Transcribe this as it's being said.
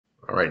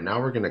All right,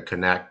 now we're going to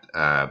connect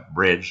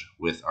Bridge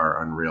with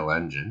our Unreal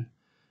Engine,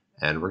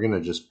 and we're going to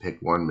just pick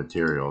one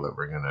material that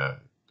we're going to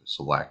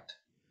select.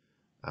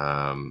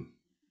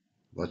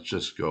 Let's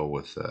just go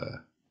with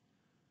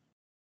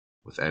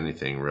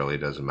anything, really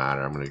doesn't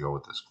matter. I'm going to go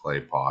with this clay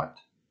pot,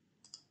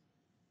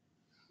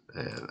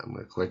 and I'm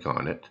going to click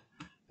on it.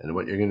 And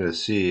what you're going to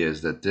see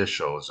is that this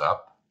shows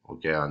up,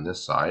 okay, on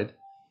this side.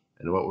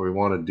 And what we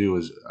want to do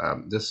is,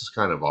 this is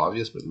kind of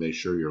obvious, but make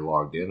sure you're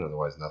logged in,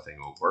 otherwise nothing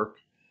will work.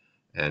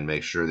 And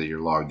make sure that you're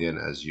logged in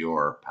as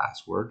your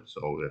password.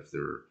 So if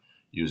they're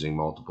using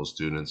multiple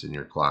students in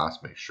your class,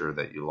 make sure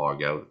that you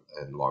log out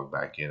and log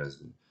back in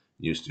as a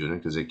new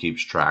student, because it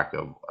keeps track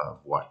of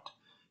what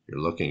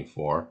you're looking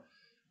for.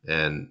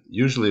 And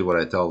usually what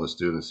I tell the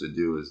students to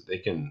do is they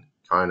can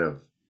kind of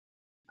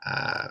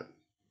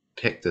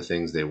pick the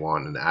things they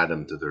want and add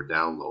them to their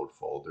download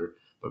folder.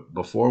 But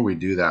before we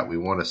do that, we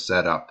want to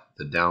set up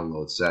the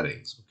download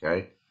settings,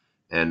 okay?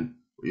 And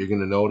what you're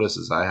going to notice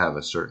is I have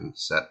a certain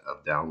set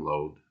of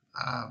download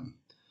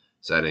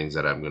settings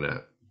that I'm going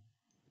to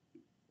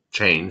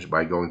change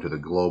by going to the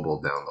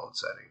global download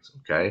settings,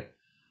 okay?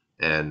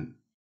 And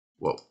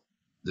well,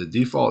 the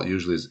default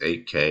usually is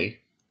 8K,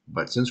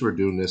 but since we're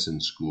doing this in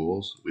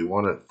schools, we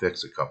want to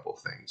fix a couple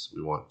things.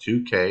 We want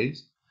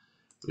 2Ks,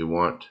 we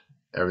want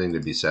everything to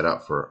be set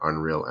up for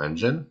Unreal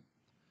Engine,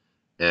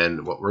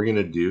 and what we're going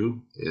to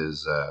do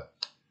is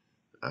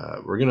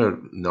we're going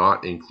to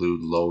not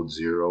include load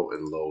 0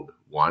 and load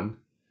 1.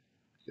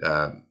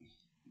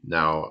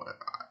 Now,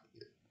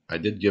 I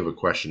did give a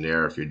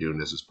questionnaire if you're doing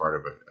this as part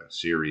of a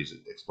series. It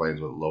explains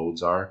what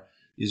loads are.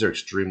 These are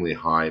extremely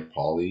high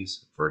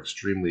polys for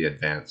extremely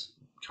advanced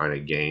kind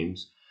of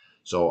games.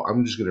 So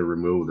I'm just going to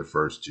remove the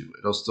first two.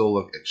 It'll still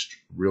look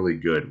really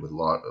good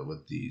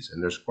with these,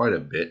 and there's quite a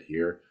bit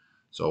here.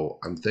 So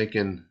I'm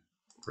thinking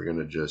we're going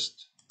to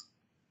just,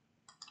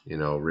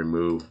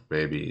 remove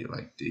maybe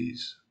like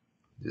these,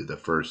 the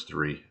first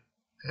three,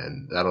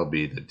 and that'll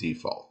be the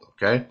default,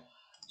 okay?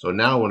 So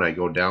now when I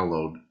go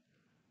download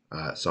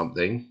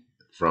something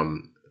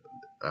from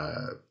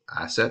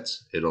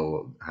assets,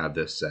 it'll have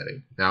this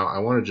setting. Now I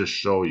want to just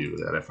show you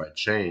that if I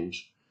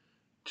change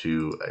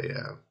to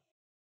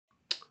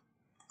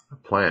a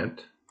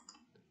plant,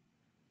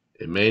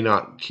 it may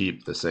not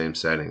keep the same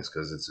settings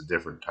because it's a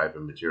different type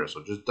of material.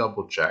 So just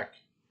double check.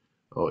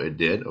 Oh, it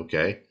did,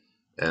 okay.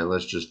 And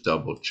let's just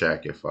double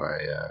check if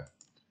I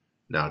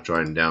now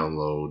try and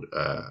download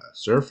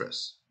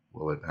Surface.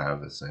 Will it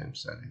have the same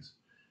settings?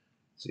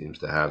 Seems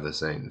to have the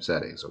same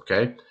settings,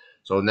 okay?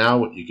 So now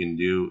what you can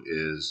do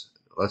is,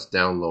 let's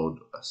download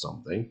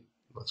something.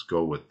 Let's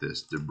go with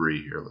this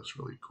debris here. Looks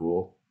really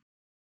cool.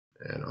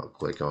 And I'll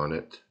click on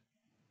it.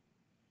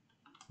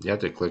 You have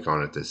to click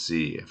on it to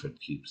see if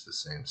it keeps the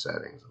same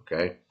settings,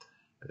 okay?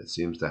 And it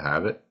seems to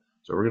have it.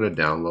 So we're going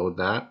to download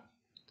that.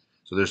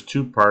 So there's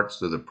two parts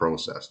to the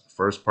process. The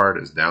first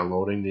part is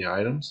downloading the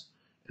items,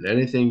 and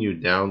anything you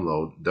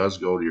download does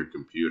go to your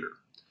computer.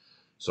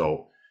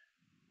 So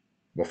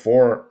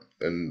before,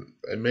 and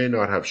I may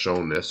not have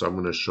shown this, so I'm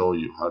going to show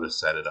you how to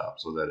set it up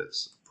so that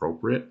it's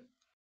appropriate.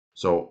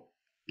 So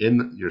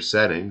in your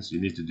settings, you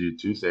need to do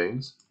two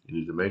things. You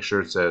need to make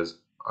sure it says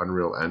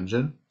Unreal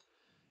Engine,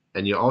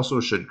 and you also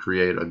should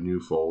create a new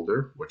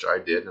folder, which I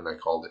did, and I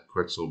called it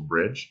Quixel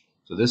Bridge.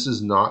 So this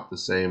is not the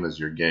same as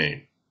your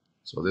game.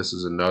 So this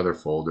is another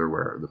folder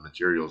where the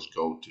materials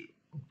go to,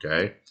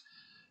 okay?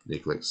 You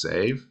click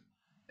Save,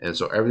 and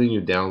so everything you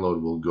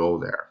download will go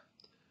there.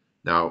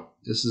 Now,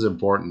 this is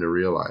important to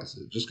realize.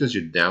 Just because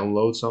you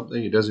download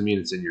something, it doesn't mean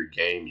it's in your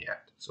game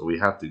yet. So we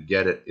have to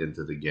get it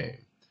into the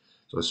game.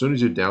 So as soon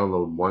as you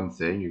download one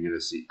thing, you're going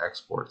to see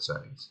export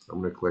settings.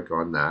 I'm going to click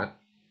on that.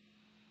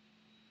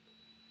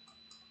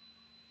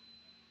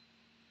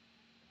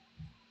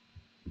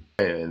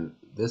 And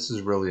this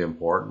is really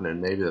important,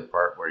 and maybe the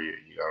part where you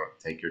got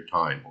to take your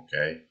time,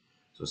 okay?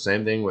 So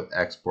same thing with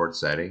export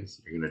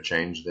settings. You're going to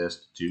change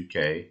this to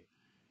 2K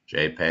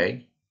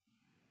JPEG,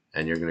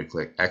 and you're going to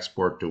click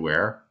export to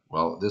where?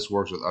 Well, this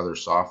works with other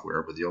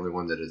software, but the only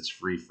one that is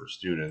free for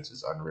students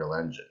is Unreal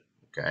Engine,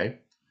 okay?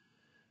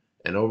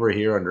 And over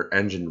here under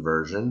engine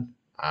version,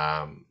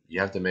 you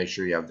have to make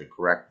sure you have the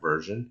correct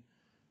version.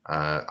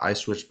 I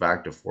switched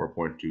back to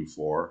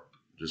 4.24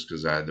 just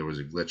because there was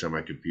a glitch on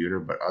my computer,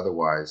 but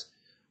otherwise,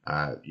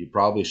 you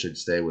probably should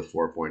stay with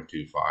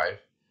 4.25.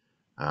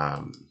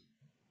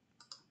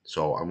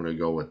 So I'm going to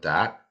go with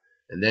that.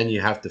 And then you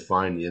have to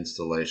find the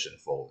installation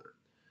folder.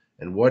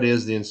 And what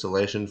is the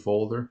installation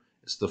folder?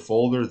 It's the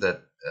folder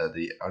that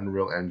the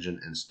Unreal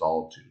Engine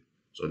installed to.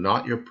 So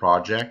not your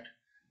project,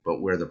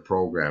 but where the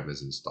program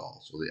is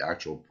installed. So the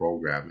actual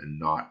program and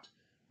not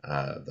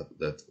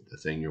the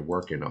thing you're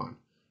working on.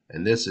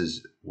 And this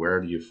is,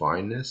 where do you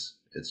find this?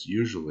 It's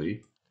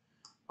usually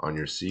on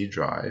your C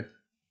drive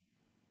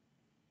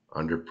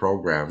under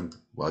program.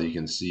 Well, you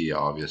can see,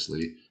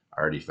 obviously, I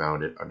already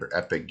found it under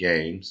Epic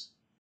Games,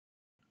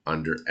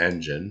 under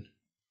engine.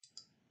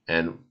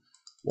 And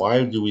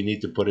why do we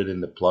need to put it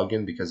in the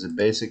plugin? Because it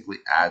basically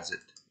adds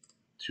it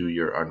to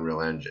your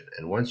Unreal Engine.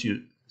 And once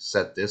you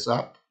set this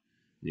up,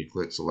 you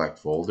click select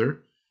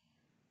folder.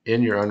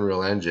 In your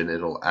Unreal Engine,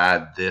 it'll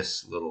add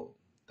this little,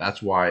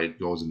 that's why it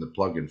goes in the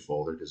plugin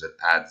folder, because it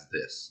adds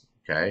this,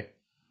 okay?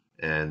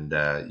 And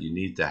you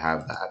need to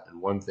have that.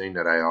 And one thing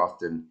that I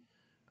often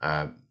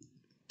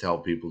tell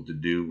people to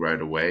do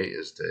right away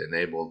is to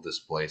enable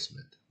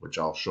displacement, which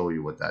I'll show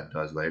you what that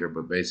does later,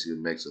 but basically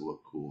it makes it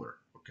look cooler,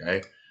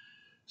 okay?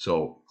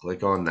 So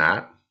click on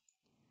that.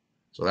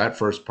 So that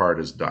first part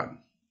is done.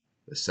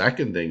 The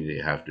second thing that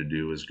you have to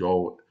do is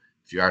go,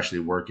 if you're actually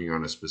working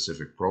on a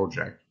specific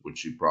project,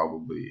 which you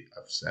probably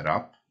have set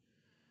up.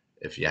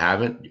 If you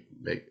haven't,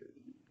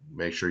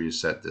 make sure you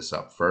set this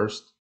up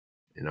first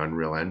in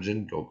Unreal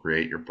Engine. Go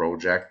create your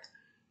project,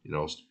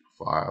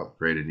 file,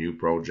 create a new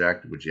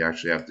project, which you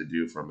actually have to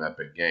do from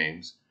Epic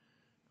Games.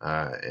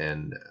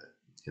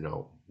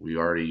 We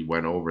already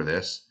went over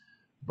this,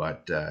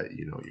 but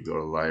you go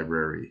to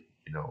library,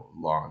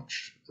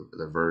 launch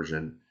the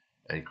version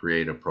and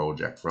create a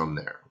project from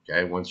there.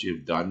 Okay, once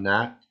you've done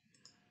that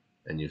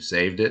and you've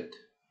saved it,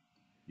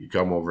 you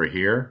come over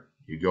here,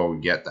 you go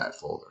and get that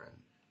folder.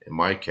 In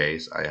my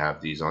case, I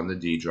have these on the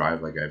D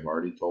drive, like I've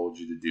already told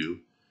you to do.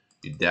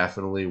 You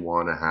definitely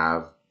want to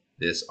have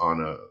this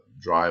on a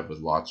drive with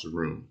lots of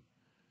room.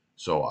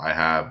 So I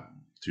have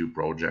 2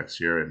 projects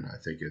here, and I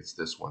think it's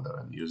this one that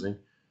I'm using.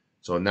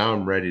 So now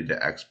I'm ready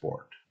to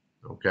export.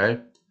 Okay,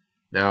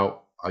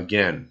 now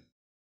again,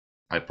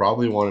 I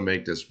probably want to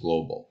make this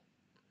global.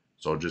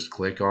 So just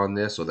click on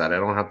this so that I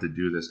don't have to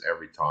do this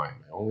every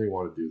time. I only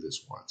want to do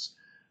this once.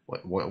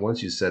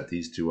 Once you set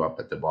these 2 up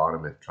at the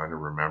bottom, it kind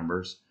of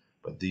remembers,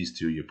 but these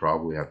 2 you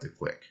probably have to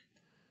click.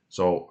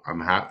 So I'm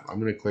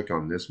going to click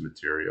on this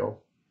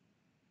material.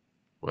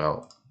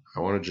 Well,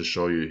 I want to just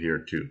show you here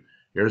too.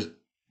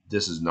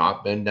 This has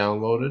not been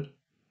downloaded.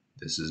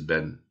 This has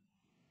been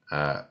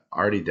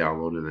already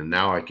downloaded, and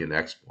now I can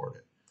export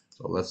it.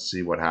 So let's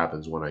see what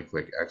happens when I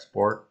click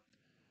export.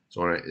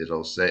 So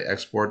it'll say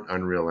export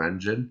Unreal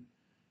Engine.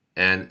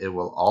 And it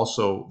will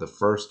also, the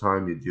first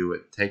time you do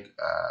it, take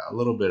a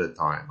little bit of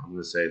time. I'm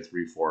going to say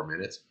 3-4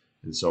 minutes.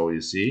 And so you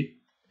see,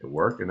 it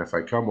worked. And if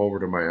I come over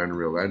to my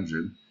Unreal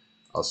Engine,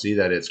 I'll see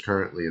that it's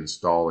currently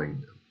installing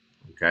them.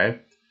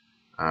 Okay?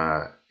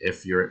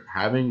 If you're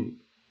having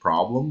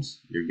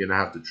problems, you're going to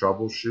have to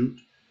troubleshoot.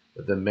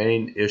 But the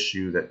main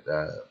issue that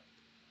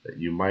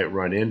you might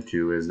run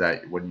into is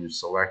that when you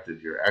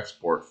selected your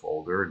export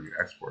folder and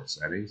your export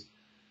settings,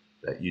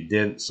 that you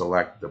didn't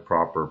select the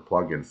proper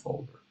plugin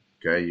folder.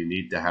 Okay, you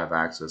need to have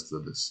access to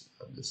this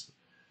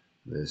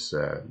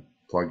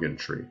plugin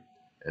tree,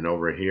 and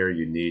over here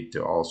you need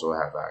to also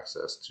have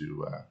access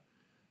to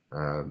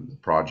the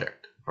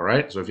project. All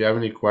right. So if you have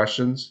any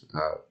questions,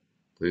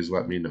 please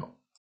let me know.